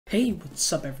Hey,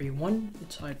 what's up everyone?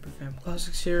 It's HyperFam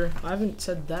Classics here. I haven't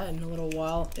said that in a little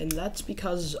while, and that's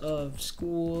because of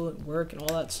school, work, and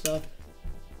all that stuff.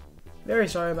 Very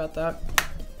sorry about that,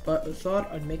 but I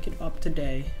thought I'd make it up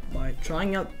today by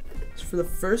trying out this for the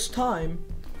first time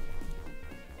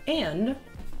and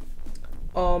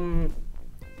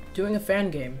doing a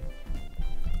fan game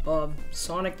of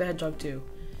Sonic the Hedgehog 2.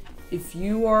 If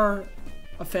you are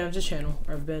a fan of this channel,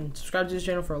 or have been subscribed to this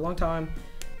channel for a long time,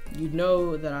 you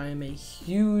know that I am a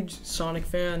huge Sonic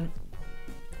fan.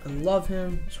 I love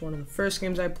him. It's one of the first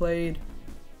games I played.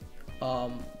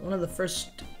 One of the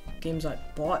first games I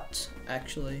bought,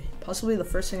 actually. Possibly the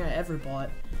first thing I ever bought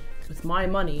with my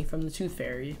money from the Tooth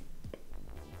Fairy.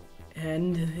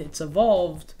 And it's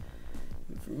evolved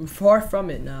far from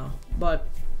it now. But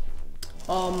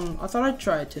I thought I'd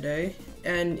try it today.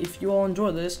 And if you all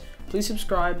enjoy this, please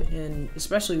subscribe and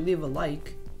especially leave a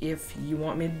like if you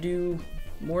want me to do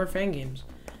more fan games.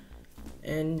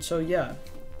 And so yeah,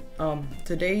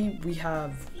 today we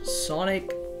have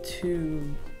Sonic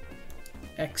 2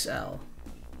 XL.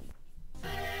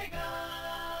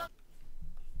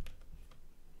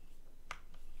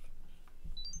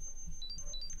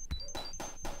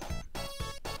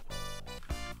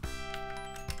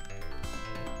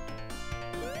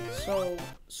 So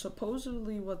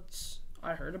supposedly what's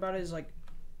I heard about it is like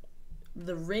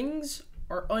the rings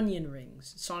are onion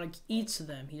rings. Sonic eats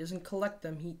them. He doesn't collect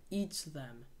them, he eats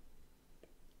them.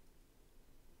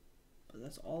 But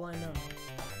that's all I know.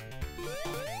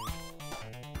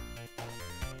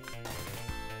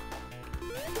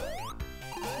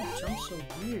 That jump's so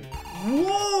weird.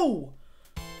 Whoa!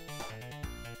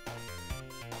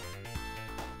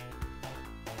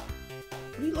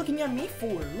 What are you looking at me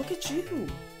for? Look at you.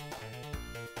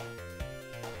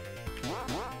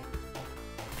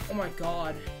 Oh my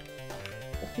god.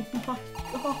 Oh my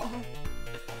god.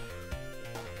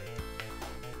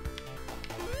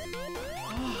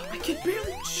 Oh, I can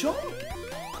barely jump.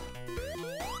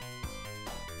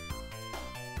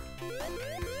 I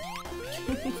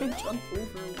can't even jump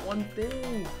over one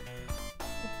thing.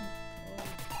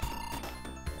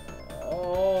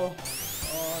 Oh,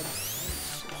 god,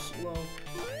 it's so slow.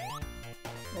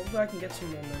 Hopefully I can get some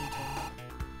momentum.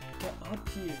 Get up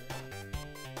here.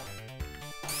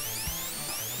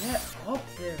 Get up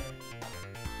there.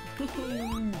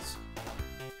 Please.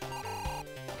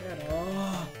 Get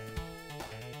up.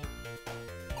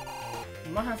 I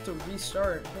might have to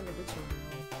restart. I think I did something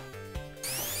wrong.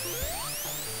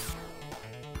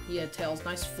 Yeah, Tails,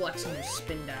 nice flex on your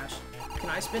spin dash.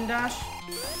 Can I spin dash?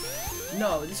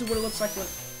 No, this is what it looks like when...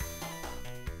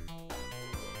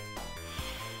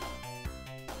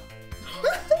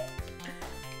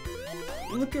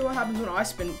 Look at what happens when I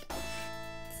spin.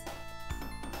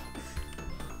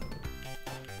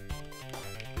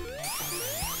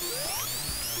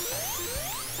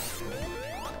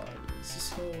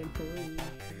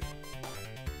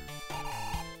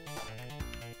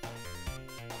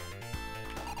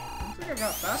 I think I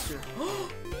got faster.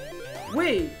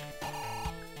 Wait!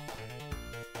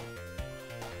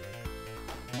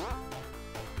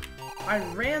 I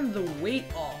ran the weight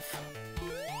off.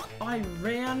 I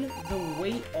ran the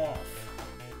weight off.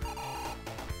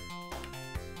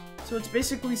 So it's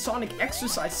basically Sonic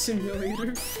Exercise Simulator.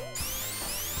 I'm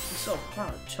so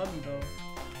kind of chubby though.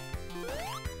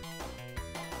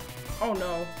 Oh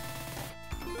no.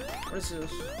 What is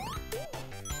this?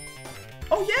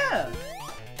 Oh yeah!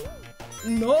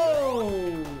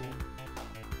 No!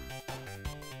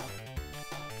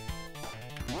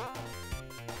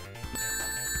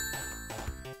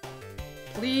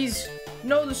 Please!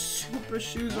 No, the super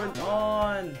shoes are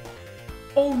gone!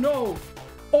 Oh no!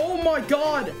 Oh my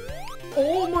god!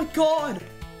 Oh my god!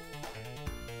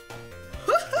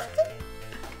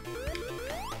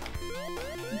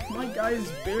 My guy is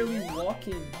barely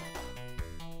walking.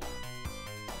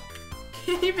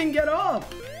 Can't even get up!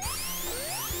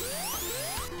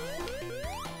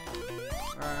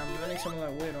 Alright, I'm running some of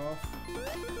that weight off.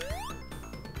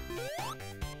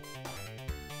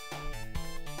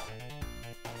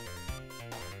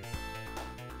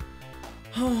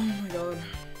 Oh my god.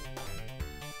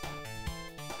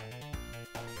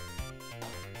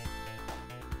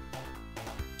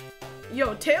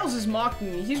 Yo, Tails is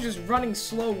mocking me. He's just running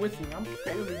slow with me. I'm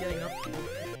barely getting up to you.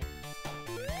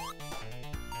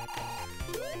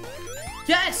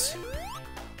 Yes!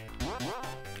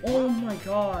 Oh my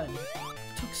god.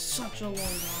 It took such a long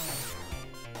time.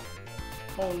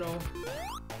 Oh no.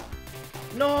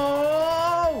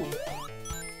 No!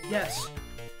 Yes.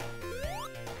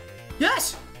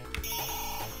 Yes!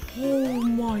 Oh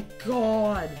my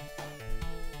god.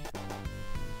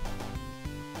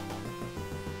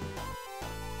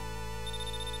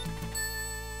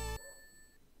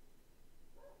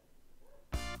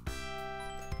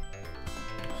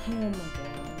 Oh my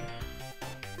god.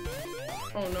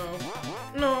 Oh no.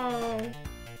 No.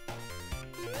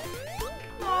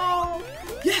 No.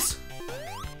 Yes!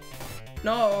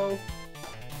 No.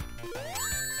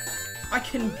 I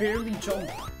can barely jump.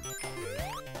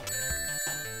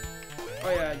 Oh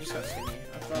yeah, I just got skinny.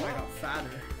 I thought I got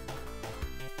fatter.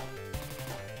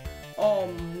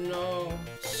 Oh no.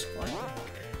 Slime.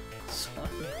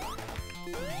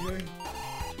 Your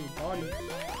body.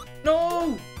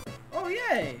 No! Oh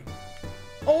yay!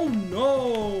 Oh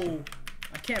no!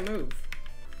 I can't move.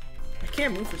 I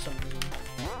can't move for some reason.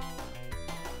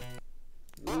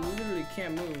 I literally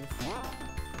can't move.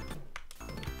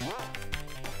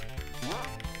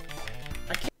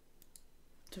 I can't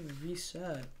to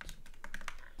reset.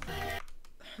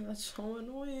 That's so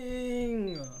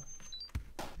annoying.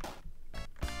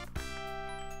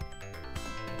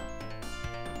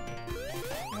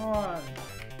 God.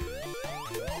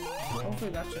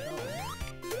 Hopefully that should help.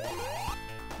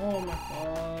 Oh my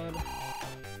god.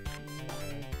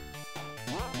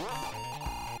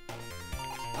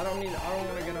 I don't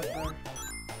want to get up there.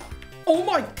 Oh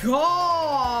my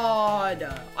god!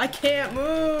 I can't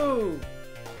move!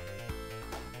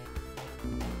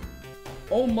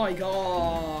 Oh my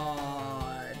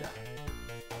god!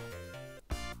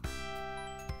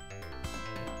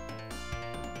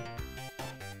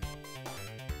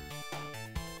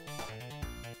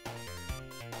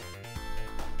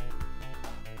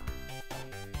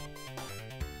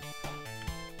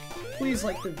 Please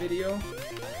like the video.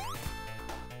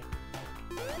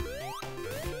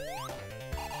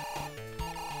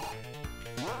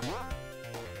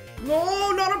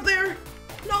 No, not up there!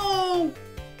 No!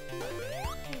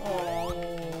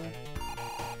 Oh.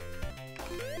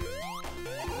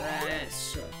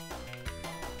 Yes.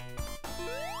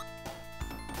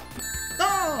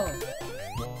 Oh!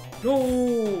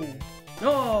 No!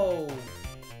 No!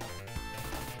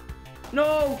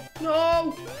 No!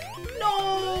 No!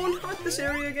 No! Not this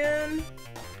area again!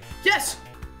 Yes!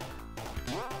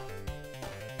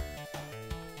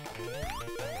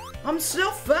 I'm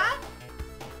still fat?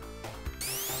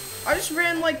 I just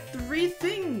ran like 3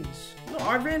 things. No,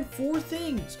 I ran 4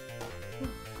 things.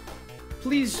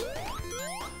 Please.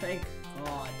 Thank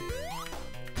God.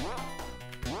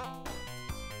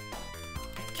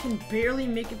 I can barely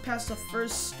make it past the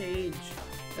first stage.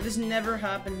 That has never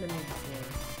happened to me before.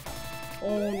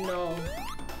 Oh no.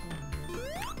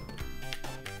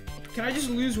 Can I just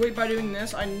lose weight by doing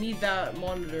this? I need that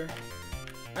monitor.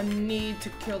 I need to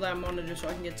kill that monitor so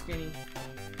I can get skinny.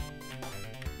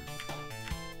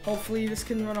 Hopefully this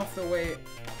can run off the weight.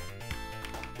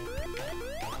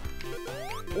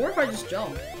 Or if I just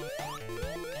jump.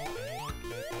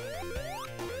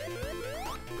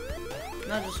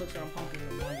 That just looks like I'm pumping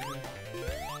the monitor.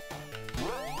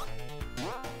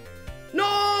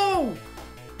 No!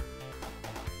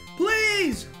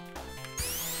 Please!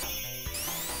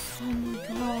 Oh my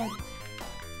god.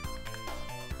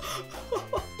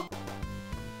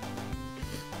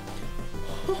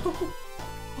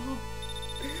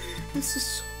 This is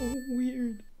so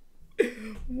weird.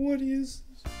 What is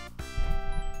this?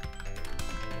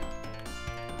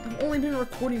 I've only been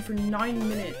recording for 9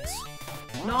 minutes.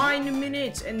 9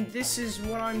 minutes, and this is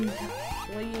what I'm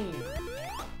playing.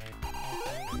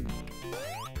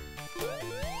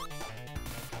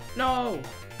 No!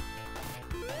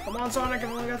 Come on, Sonic,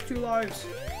 I've only got 2 lives.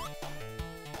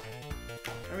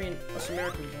 I mean, us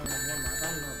Americans only have 1 life. I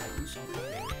don't know about you, Sonic.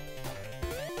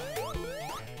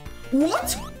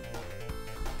 What?!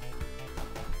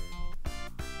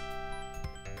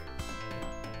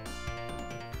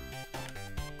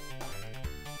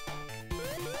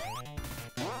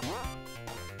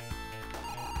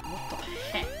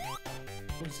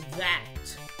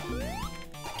 That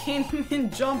I can't even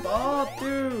jump up,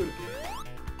 dude.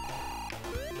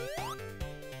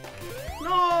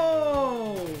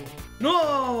 No,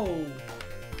 no.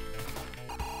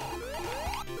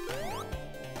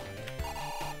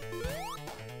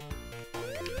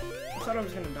 I thought I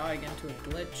was gonna die again to a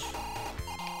glitch.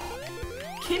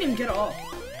 Can't even get up.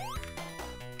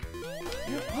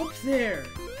 You're up there.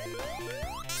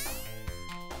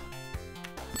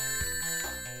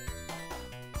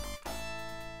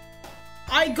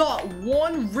 I got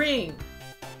 1 ring.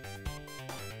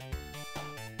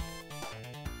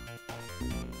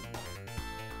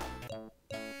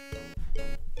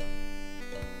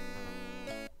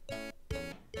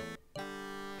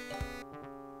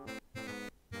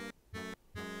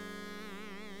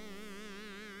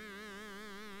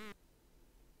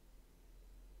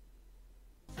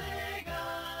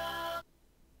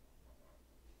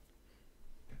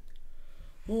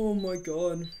 Oh my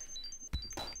god.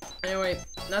 Anyway,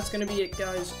 that's gonna be it,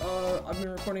 guys. I've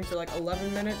been recording for like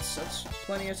 11 minutes. That's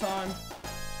plenty of time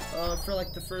for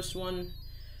like the first one.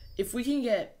 If we can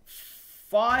get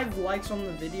 5 likes on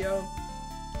the video,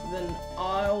 then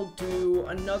I'll do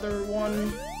another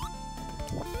one.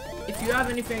 If you have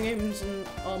any fan games, and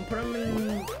put them in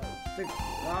the,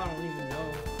 I don't even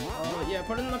know. Yeah,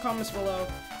 put it in the comments below.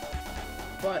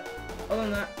 But other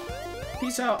than that,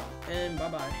 peace out and bye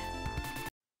bye.